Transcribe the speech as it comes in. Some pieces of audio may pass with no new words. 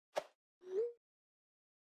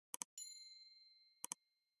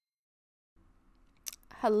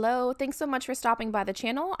Hello, thanks so much for stopping by the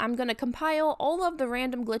channel. I'm going to compile all of the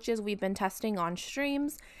random glitches we've been testing on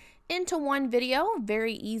streams into one video.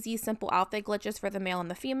 Very easy, simple outfit glitches for the male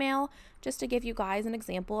and the female, just to give you guys an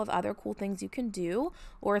example of other cool things you can do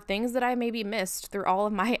or things that I maybe missed through all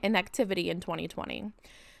of my inactivity in 2020.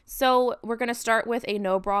 So we're going to start with a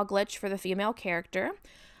no bra glitch for the female character.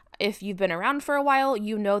 If you've been around for a while,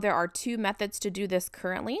 you know there are two methods to do this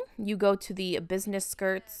currently. You go to the business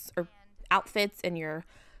skirts or outfits in your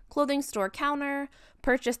clothing store counter,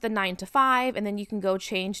 purchase the 9 to 5, and then you can go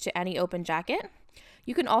change to any open jacket.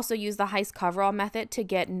 You can also use the heist coverall method to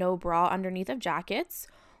get no bra underneath of jackets.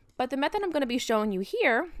 But the method I'm going to be showing you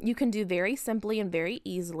here, you can do very simply and very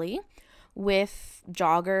easily with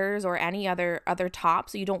joggers or any other top,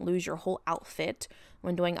 so you don't lose your whole outfit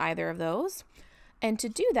when doing either of those. And to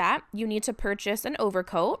do that, you need to purchase an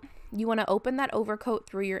overcoat. You want to open that overcoat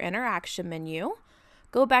through your interaction menu.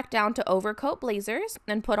 Go back down to overcoat blazers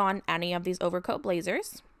and put on any of these overcoat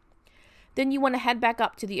blazers. Then you want to head back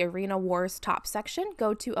up to the Arena Wars top section,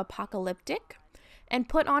 go to Apocalyptic, and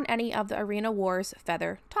put on any of the Arena Wars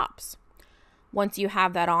feather tops. Once you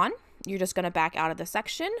have that on, you're just going to back out of the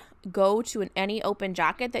section, go to any open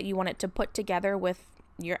jacket that you want it to put together with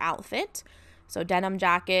your outfit. So denim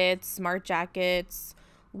jackets, smart jackets,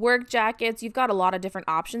 work jackets, you've got a lot of different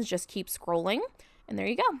options. Just keep scrolling. And there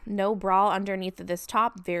you go. No bra underneath of this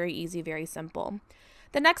top. Very easy, very simple.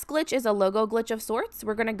 The next glitch is a logo glitch of sorts.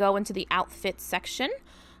 We're going to go into the outfit section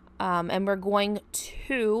and we're going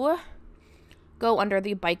to go under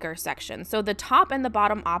the biker section. So the top and the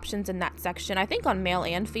bottom options in that section, I think on male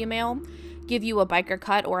and female, give you a biker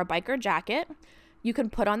cut or a biker jacket. You can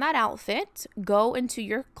put on that outfit, go into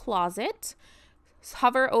your closet,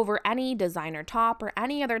 hover over any designer top or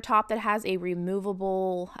any other top that has a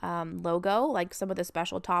removable logo, like some of the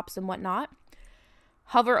special tops and whatnot.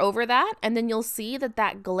 Hover over that, and then you'll see that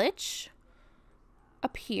that glitch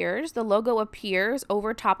appears. The logo appears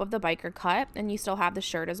over top of the biker cut, and you still have the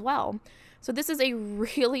shirt as well. So this is a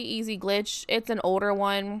really easy glitch. It's an older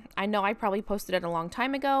one. I know I probably posted it a long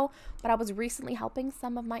time ago, but I was recently helping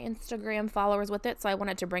some of my Instagram followers with it, so I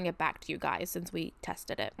wanted to bring it back to you guys since we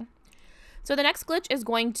tested it. So the next glitch is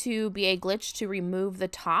going to be a glitch to remove the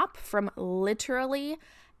top from literally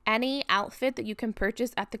any outfit that you can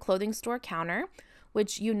purchase at the clothing store counter,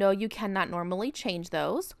 which you know you cannot normally change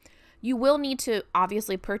those. You will need to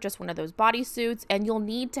obviously purchase one of those bodysuits, and you'll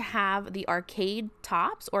need to have the arcade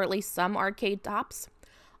tops, or at least some arcade tops,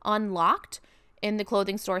 unlocked in the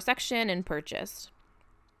clothing store section and purchased.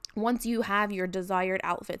 Once you have your desired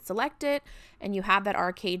outfit selected and you have that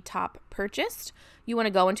arcade top purchased, you want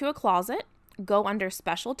to go into a closet, go under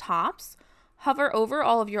special tops, hover over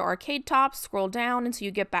all of your arcade tops, scroll down until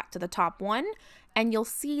you get back to the top one, and you'll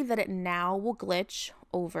see that it now will glitch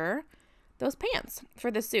over those pants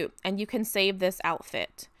for the suit, and you can save this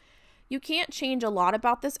outfit. You can't change a lot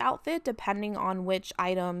about this outfit depending on which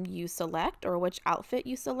item you select or which outfit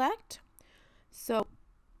you select. So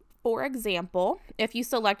for example, if you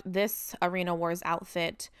select this Arena Wars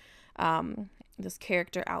outfit, this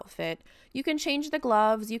character outfit, you can change the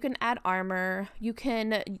gloves, you can add armor, you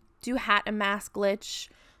can do hat and mask glitch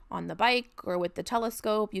on the bike or with the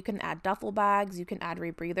telescope, you can add duffel bags, you can add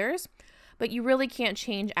rebreathers, but you really can't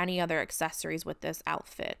change any other accessories with this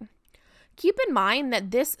outfit. Keep in mind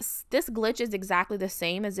that this glitch is exactly the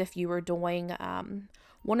same as if you were doing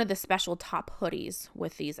one of the special top hoodies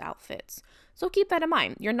with these outfits. So keep that in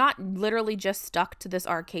mind. You're not literally just stuck to this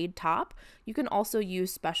arcade top. You can also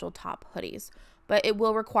use special top hoodies, but it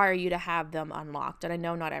will require you to have them unlocked, and I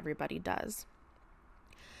know not everybody does.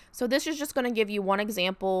 So this is just going to give you one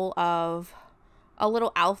example of a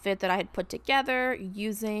little outfit that I had put together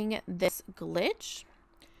using this glitch.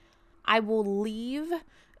 I will leave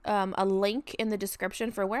a link in the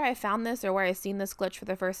description for where I found this or where I seen this glitch for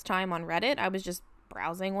the first time on Reddit. I was just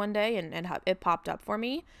browsing one day and it popped up for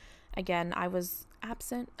me. Again, I was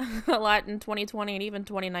absent a lot in 2020 and even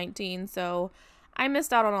 2019, so I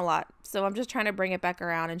missed out on a lot. So I'm just trying to bring it back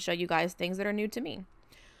around and show you guys things that are new to me.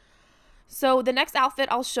 So the next outfit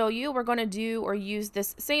I'll show you, we're going to do or use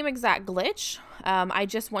this same exact glitch. I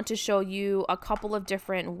just want to show you a couple of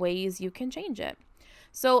different ways you can change it.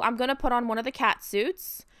 So I'm going to put on one of the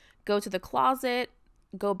catsuits, go to the closet,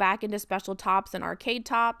 go back into special tops and arcade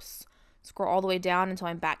tops, scroll all the way down until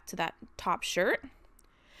I'm back to that top shirt.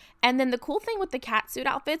 And then the cool thing with the catsuit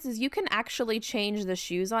outfits is you can actually change the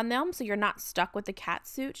shoes on them, so you're not stuck with the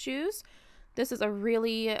catsuit shoes. This is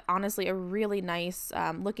honestly a really nice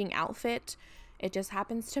looking outfit. It just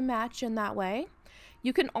happens to match in that way.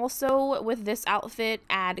 You can also, with this outfit,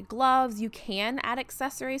 add gloves. You can add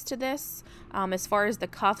accessories to this as far as the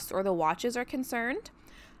cuffs or the watches are concerned.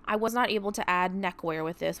 I was not able to add neckwear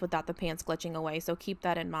with this without the pants glitching away, so keep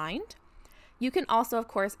that in mind. You can also, of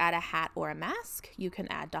course, add a hat or a mask. You can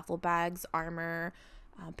add duffel bags, armor,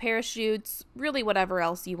 parachutes, really whatever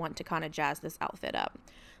else you want to kind of jazz this outfit up.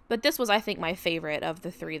 But this was, I think, my favorite of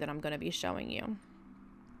the 3 that I'm going to be showing you.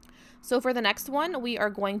 So for the next one, we are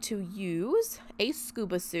going to use a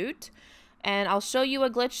scuba suit. And I'll show you a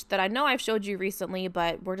glitch that I know I've showed you recently,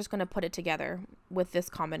 but we're just going to put it together with this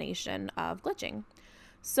combination of glitching.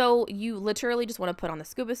 So you literally just want to put on the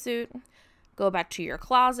scuba suit, go back to your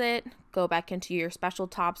closet, go back into your special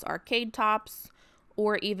tops, arcade tops,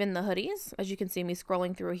 or even the hoodies, as you can see me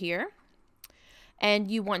scrolling through here. And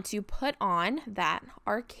you want to put on that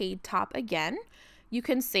arcade top again. You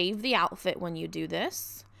can save the outfit when you do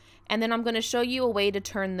this. And then I'm going to show you a way to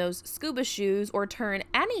turn those scuba shoes, or turn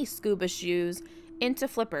any scuba shoes, into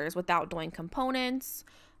flippers without doing components,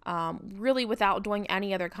 really without doing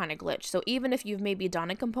any other kind of glitch. So even if you've maybe done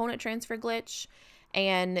a component transfer glitch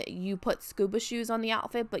and you put scuba shoes on the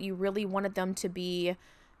outfit, but you really wanted them to be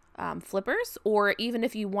flippers, or even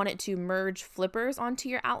if you wanted to merge flippers onto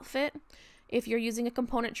your outfit, if you're using a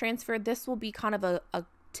component transfer, this will be kind of a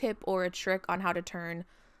tip or a trick on how to turn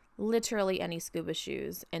literally any scuba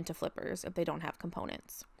shoes into flippers if they don't have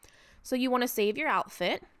components. So you want to save your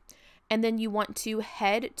outfit, and then you want to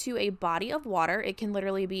head to a body of water. It can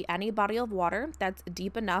literally be any body of water that's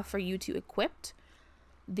deep enough for you to equip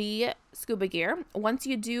the scuba gear. Once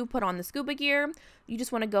you do put on the scuba gear, you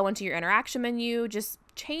just want to go into your interaction menu, just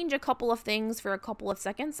change a couple of things for a couple of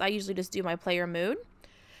seconds. I usually just do my player mood.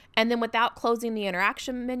 And then without closing the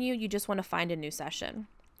interaction menu, you just want to find a new session.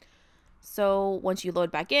 So once you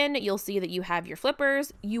load back in, you'll see that you have your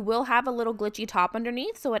flippers. You will have a little glitchy top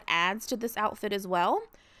underneath, so it adds to this outfit as well.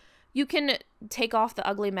 You can take off the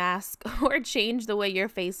ugly mask or change the way your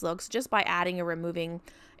face looks just by adding or removing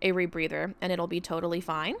a rebreather, and it'll be totally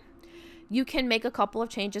fine. You can make a couple of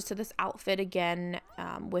changes to this outfit again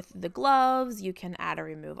with the gloves. You can add or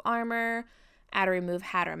remove armor, add or remove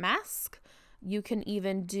hat or mask. You can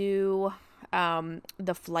even do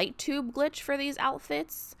the flight tube glitch for these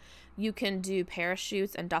outfits. You can do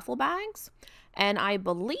parachutes and duffel bags. And I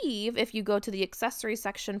believe if you go to the accessory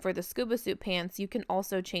section for the scuba suit pants, you can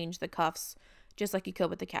also change the cuffs just like you could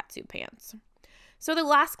with the catsuit pants. So the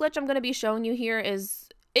last glitch I'm going to be showing you here is,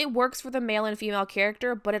 it works for the male and female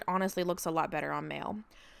character, but it honestly looks a lot better on male.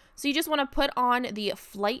 So you just want to put on the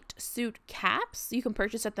flight suit caps. You can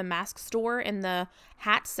purchase at the mask store in the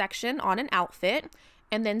hat section on an outfit,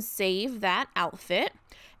 and then save that outfit.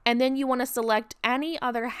 And then you want to select any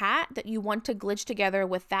other hat that you want to glitch together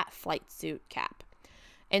with that flight suit cap.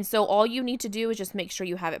 And so all you need to do is just make sure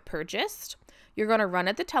you have it purchased. You're going to run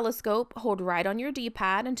at the telescope, hold right on your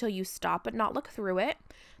D-pad until you stop but not look through it.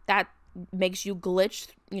 That makes you glitch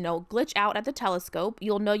out at the telescope.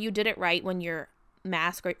 You'll know you did it right when your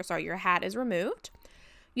your hat is removed.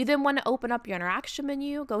 You then want to open up your interaction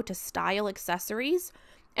menu, go to Style Accessories,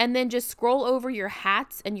 and then just scroll over your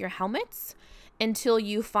hats and your helmets until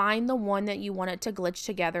you find the one that you want it to glitch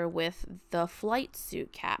together with the flight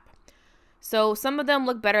suit cap. So some of them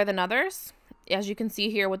look better than others. As you can see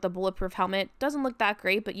here with the bulletproof helmet, doesn't look that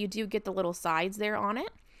great, but you do get the little sides there on it.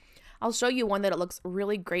 I'll show you one that it looks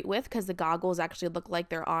really great with, because the goggles actually look like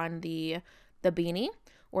they're on the beanie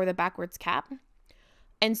or the backwards cap.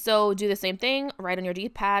 And so do the same thing, right on your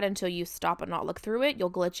D-pad until you stop and not look through it. You'll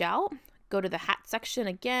glitch out. Go to the hat section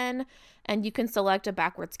again, and you can select a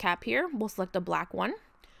backwards cap here. We'll select a black one.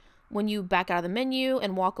 When you back out of the menu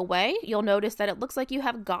and walk away, you'll notice that it looks like you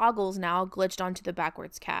have goggles now glitched onto the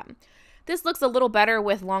backwards cap. This looks a little better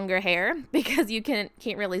with longer hair because you can't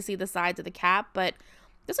really see the sides of the cap, but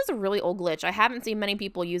this is a really old glitch. I haven't seen many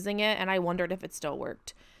people using it, and I wondered if it still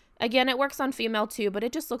worked. Again, it works on female too, but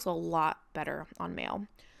it just looks a lot better on male.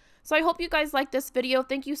 So I hope you guys liked this video.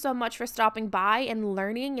 Thank you so much for stopping by and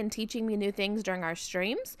learning and teaching me new things during our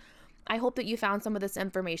streams. I hope that you found some of this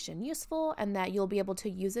information useful and that you'll be able to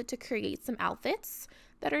use it to create some outfits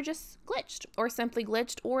that are just glitched or simply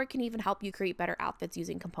glitched, or it can even help you create better outfits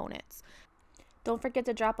using components. Don't forget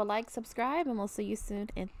to drop a like, subscribe, and we'll see you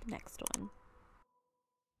soon in the next one.